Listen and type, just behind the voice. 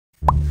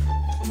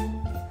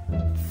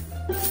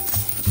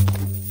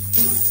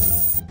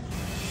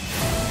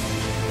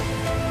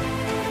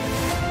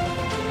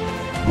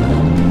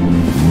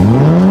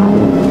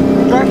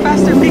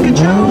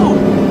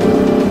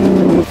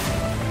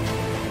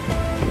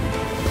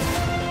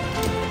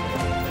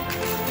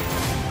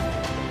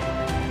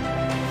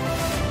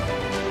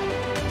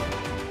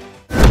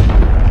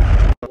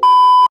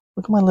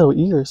at my little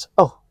ears.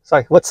 Oh,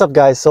 sorry. What's up,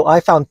 guys? So I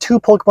found two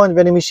Pokemon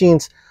vending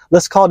machines.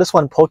 Let's call this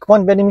one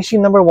Pokemon Vending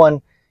Machine number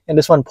 1 and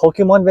this one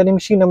Pokemon Vending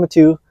Machine number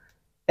 2.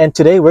 And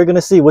today we're going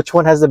to see which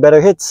one has the better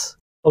hits.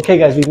 Okay,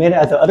 guys, we made it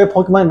at the other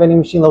Pokemon Vending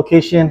Machine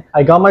location.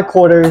 I got my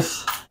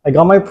quarters. I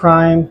got my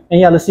Prime. And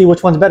yeah, let's see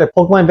which one's better.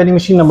 Pokemon Vending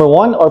Machine number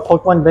 1 or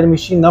Pokemon Vending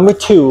Machine number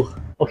 2.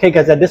 Okay,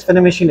 guys, at this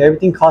vending machine,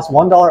 everything costs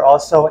 $1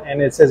 also.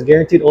 And it says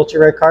guaranteed ultra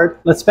rare card.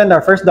 Let's spend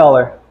our first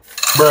dollar.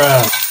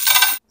 Bruh.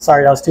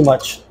 Sorry, that was too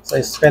much.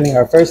 So spending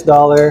our first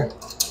dollar.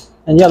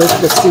 And yeah,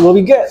 let's see what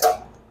we get.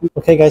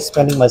 Okay, guys,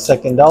 spending my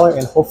second dollar.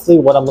 And hopefully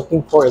what I'm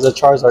looking for is a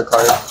Charizard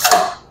card.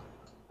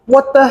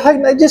 What the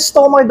heck? I just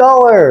stole my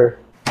dollar.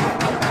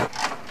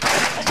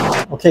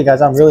 Okay,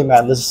 guys, I'm really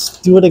mad. Let's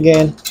do it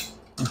again.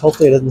 And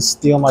hopefully it doesn't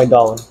steal my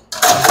dollar.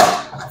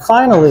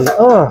 Finally.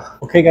 Ugh.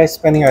 Okay, guys,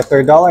 spending our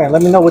third dollar. And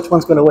let me know which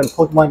one's going to win.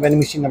 Pokemon Vending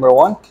Machine number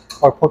 1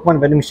 or Pokemon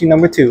Vending Machine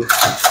number 2.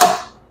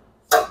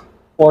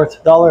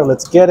 Fourth dollar,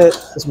 let's get it.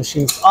 This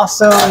machine's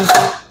awesome.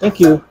 Thank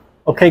you.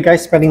 Okay,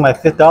 guys, spending my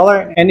fifth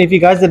dollar. And if you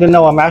guys didn't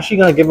know, I'm actually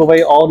going to give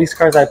away all these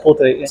cards I pulled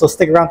today. So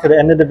stick around to the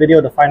end of the video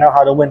to find out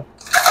how to win.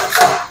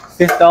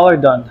 Fifth dollar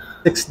done.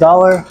 Sixth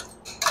dollar.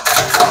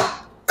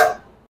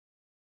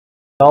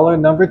 Dollar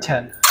number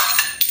 10.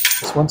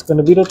 This one's going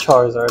to be the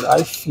Charizard.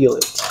 I feel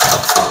it.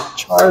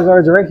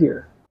 Charizard's right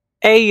here.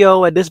 Hey,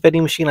 yo, at this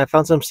vending machine, I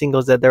found some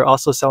singles that they're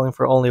also selling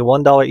for only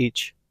 $1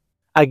 each.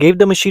 I gave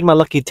the machine my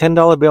lucky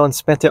 $10 bill and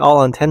spent it all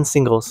on 10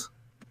 singles.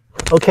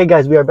 Okay,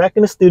 guys, we are back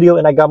in the studio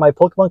and I got my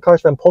Pokemon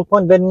cards from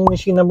Pokemon Vending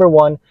Machine number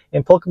 1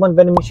 and Pokemon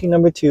Vending Machine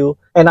number 2.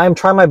 And I'm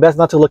trying my best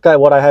not to look at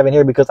what I have in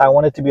here because I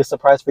want it to be a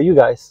surprise for you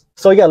guys.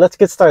 So yeah, let's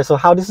get started. So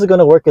how this is going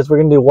to work is we're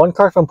going to do one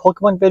card from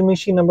Pokemon Vending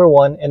Machine number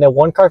 1 and then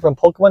one card from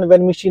Pokemon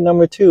Vending Machine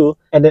number 2.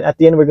 And then at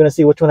the end, we're going to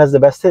see which one has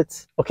the best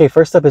hits. Okay,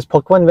 first up is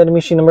Pokemon Vending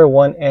Machine number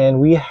 1 and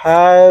we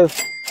have...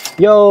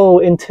 Yo,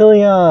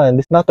 Inteleon!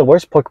 This is not the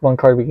worst Pokemon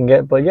card we can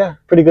get, but yeah,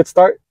 pretty good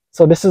start.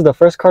 So this is the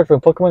first card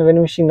from Pokemon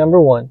Vending Machine number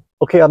 1.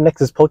 Okay, up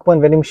next is Pokemon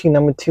Vending Machine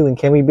number 2, and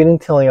can we beat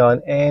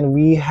Inteleon? And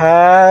we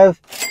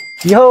have...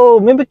 Yo,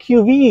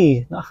 Mimikyu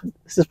V!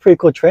 This is pretty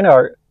cool trainer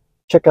art.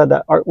 Check out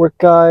that artwork,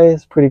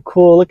 guys. Pretty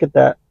cool. Look at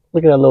that.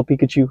 Look at that little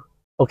Pikachu.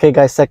 Okay,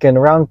 guys, second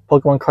round,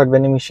 Pokemon Card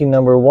Vending Machine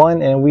number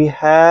 1, and we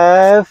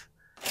have...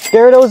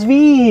 Gyarados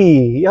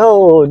V!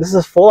 Yo, this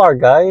is full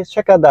art, guys.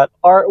 Check out that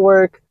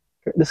artwork.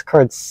 This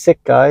card's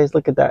sick, guys.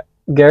 Look at that.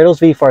 Gyarados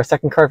V for our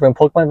second card from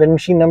Pokemon Vending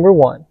Machine number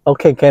 1.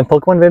 Okay, can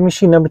Pokemon Vending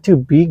Machine number 2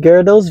 beat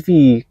Gyarados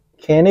V?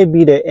 Can it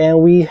beat it? And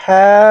we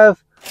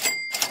have...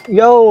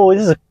 Yo,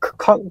 this is a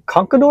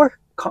Conkeldurr?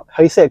 How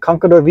do you say it?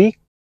 Conkeldurr V?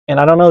 And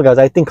I don't know, guys.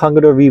 I think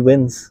Conkeldurr V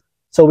wins.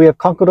 So we have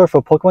Conkeldurr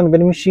for Pokemon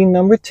Vending Machine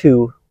number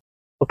 2.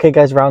 Okay,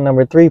 guys, round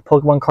number 3.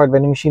 Pokemon Card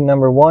Vending Machine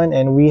number 1.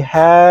 And we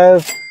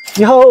have...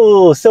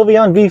 Yo,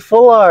 Sylveon V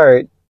full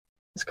art.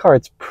 This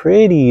card's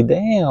pretty.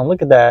 Damn,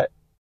 look at that.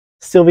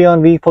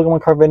 Sylveon V,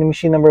 Pokemon Card Vending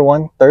Machine number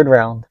 1, third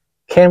round.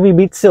 Can we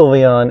beat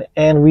Sylveon?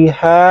 And we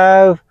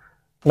have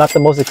not the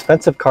most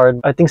expensive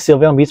card. I think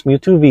Sylveon beats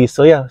Mewtwo V.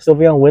 So yeah,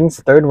 Sylveon wins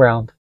third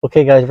round.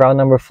 Okay, guys, round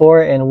number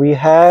 4. And we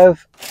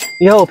have,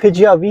 yo,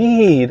 Pidgeot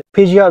V.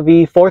 Pidgeot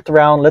V, fourth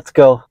round. Let's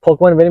go.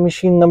 Pokemon Vending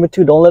Machine number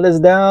 2, don't let us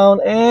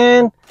down.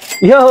 And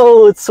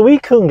yo, it's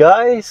Suicune,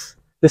 guys.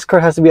 This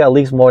card has to be at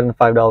least more than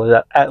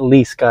 $5. At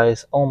least,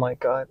 guys. Oh my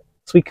god.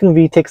 Suicune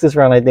V takes this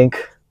round, I think.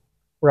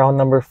 Round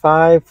number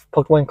 5,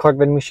 Pokemon Card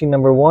Vending Machine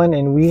number 1,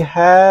 and we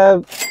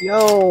have,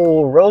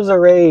 yo,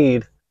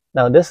 Roserade.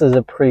 Now this is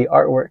a pretty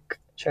artwork.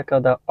 Check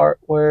out that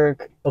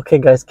artwork. Okay,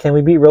 guys, can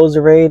we beat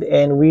Roserade?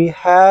 And we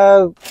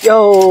have,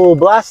 yo,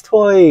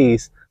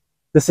 Blastoise.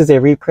 This is a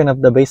reprint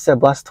of the base set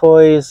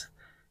Blastoise.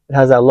 It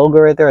has that logo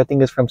right there. I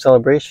think it's from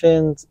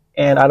Celebrations.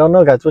 And I don't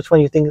know, guys, which one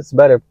you think is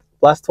better,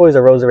 Blastoise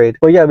or Roserade?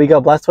 But yeah, we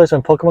got Blastoise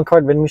from Pokemon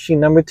Card Vending Machine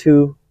number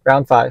 2.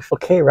 Round 5.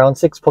 Okay, round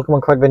 6,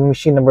 Pokemon Card Vending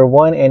Machine number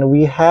 1, and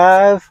we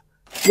have,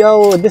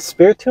 yo, this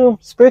Spiritomb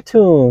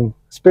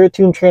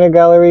Trainer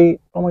Gallery.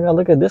 Oh my god,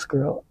 look at this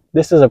girl.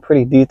 This is a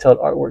pretty detailed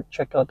artwork.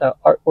 Check out that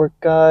artwork,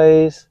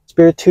 guys.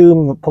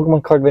 Spiritomb,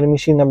 Pokemon Card Vending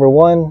Machine number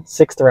 1,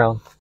 6th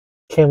round.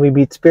 Can we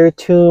beat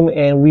Spiritomb?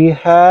 And we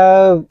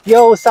have,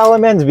 yo,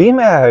 Salamence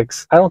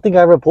VMAX. I don't think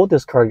I ever pulled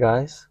this card,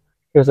 guys.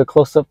 Here's a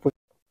close-up.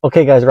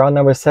 Okay, guys, round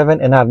number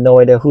 7, and I have no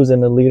idea who's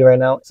in the lead right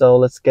now. So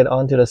let's get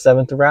on to the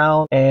 7th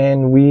round.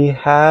 And we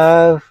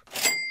have...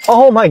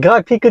 Oh my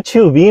god,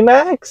 Pikachu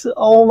VMAX?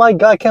 Oh my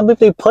god, I can't believe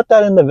they put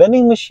that in the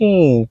vending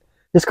machine.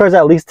 This card's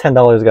at least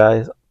 $10,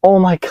 guys. Oh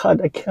my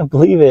god, I can't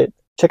believe it.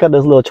 Check out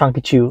this little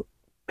Chonkichu.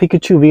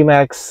 Pikachu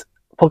VMAX,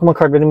 Pokemon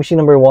Card Vending Machine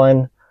number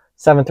 1,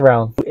 7th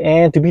round.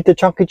 And to beat the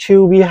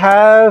Chonkichu, we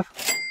have...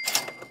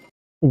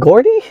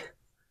 Gordy?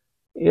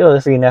 Yo,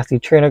 this is a nasty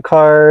trainer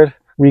card.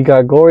 We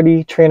got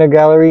Gordy, Trainer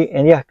Gallery,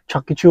 and yeah,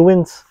 Chonkichu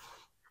wins.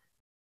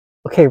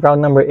 Okay,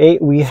 round number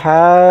 8, we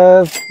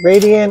have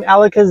Radiant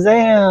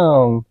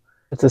Alakazam.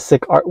 It's a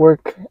sick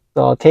artwork,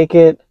 so I'll take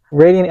it.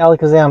 Radiant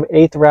Alakazam,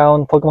 8th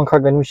round, Pokemon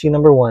Card Vending Machine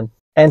number 1.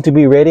 And to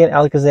be Radiant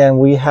Alakazam,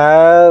 we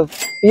have...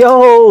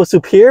 Yo,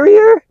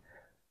 Superior?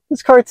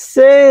 This card's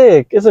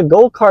sick! It's a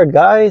gold card,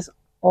 guys.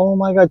 Oh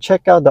my god,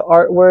 check out the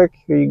artwork.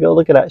 Here you go,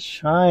 look at that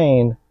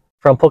shine.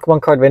 From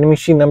Pokemon Card Vending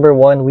Machine number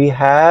 1, we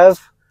have...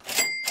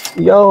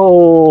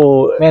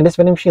 Yo! Man, this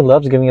vending machine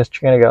loves giving us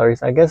trainer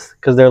galleries. I guess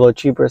because they're a little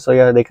cheaper, so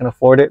yeah, they can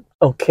afford it.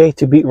 Okay,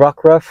 to beat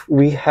Rockruff,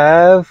 we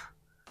have...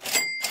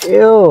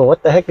 Ew,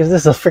 what the heck is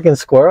this? A freaking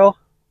squirrel?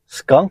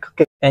 Skunk?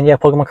 Okay. And yeah,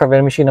 Pokemon Card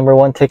Vending Machine number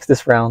 1 takes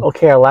this round.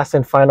 Okay, our last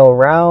and final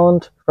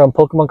round. From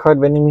Pokemon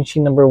Card Vending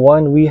Machine number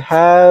 1, we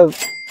have...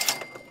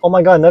 Oh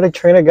my god, another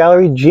trainer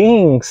gallery,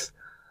 Jinx!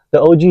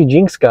 The OG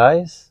Jinx,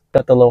 guys.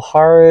 Got the little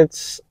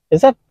hearts.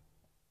 Is that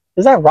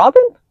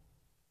Robin?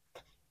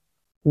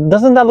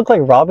 Doesn't that look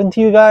like Robin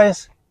to you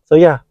guys? So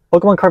yeah,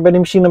 Pokemon Card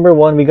Vending Machine number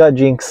 1, we got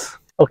Jinx.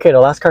 Okay, the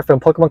last card from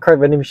Pokemon Card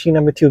Vending Machine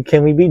number 2.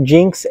 Can we beat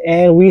Jinx?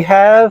 And we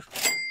have...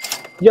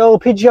 Yo,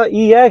 Pidgeot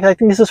EX. I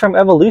think this is from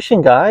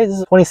Evolution, guys. This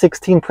is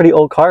 2016, pretty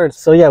old card.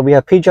 So yeah, we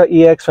have Pidgeot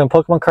EX from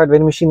Pokemon Card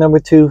Vending Machine number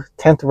 2,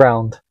 10th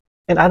round.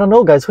 And I don't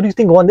know, guys, who do you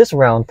think won this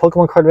round?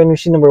 Pokemon Card Vending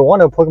Machine number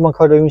 1 or Pokemon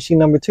Card Vending Machine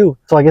number 2?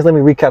 So I guess let me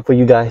recap for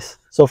you guys.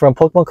 So from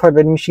Pokemon Card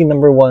Vending Machine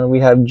number 1,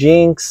 we have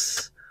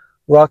Jinx,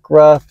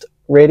 Rockruff,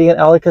 Radiant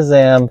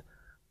Alakazam,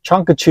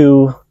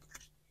 Chonkachu,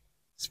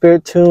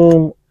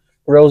 Spiritomb,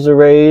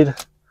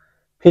 Roserade,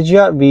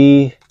 Pidgeot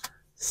V,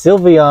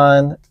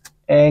 Sylveon,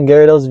 and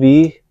Gyarados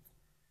V.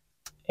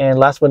 And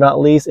last but not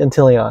least,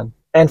 Inteleon.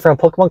 And from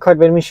Pokemon Card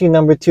Vending Machine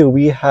number 2,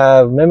 we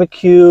have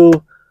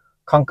Mimikyu,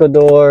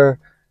 Conkeldurr,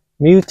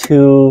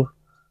 Mewtwo,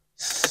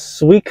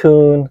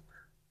 Suicune,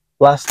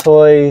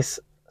 Blastoise,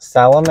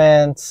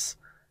 Salamence,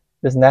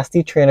 this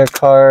nasty trainer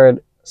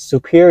card,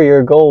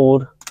 Superior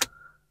Gold,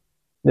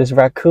 this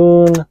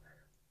Raccoon,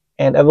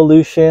 and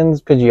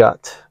Evolution's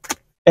Pidgeot.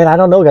 And I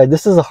don't know, guys,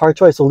 this is a hard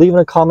choice, so leave in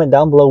a comment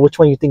down below which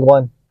one you think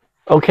won.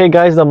 Okay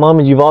guys, the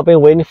moment you've all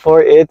been waiting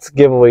for, it's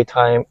giveaway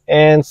time.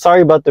 And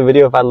sorry about the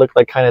video if I look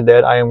like kind of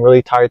dead. I am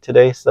really tired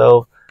today,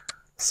 so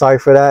sorry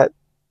for that.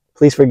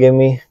 Please forgive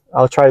me.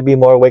 I'll try to be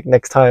more awake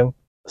next time.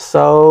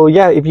 So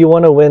yeah, if you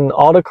want to win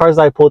all the cards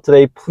I pulled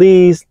today,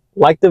 please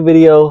like the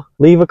video,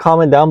 leave a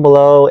comment down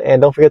below,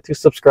 and don't forget to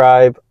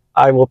subscribe.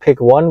 I will pick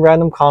one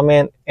random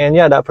comment, and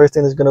yeah, that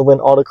person is going to win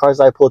all the cards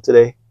I pulled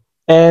today.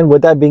 And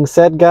with that being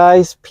said,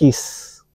 guys, peace.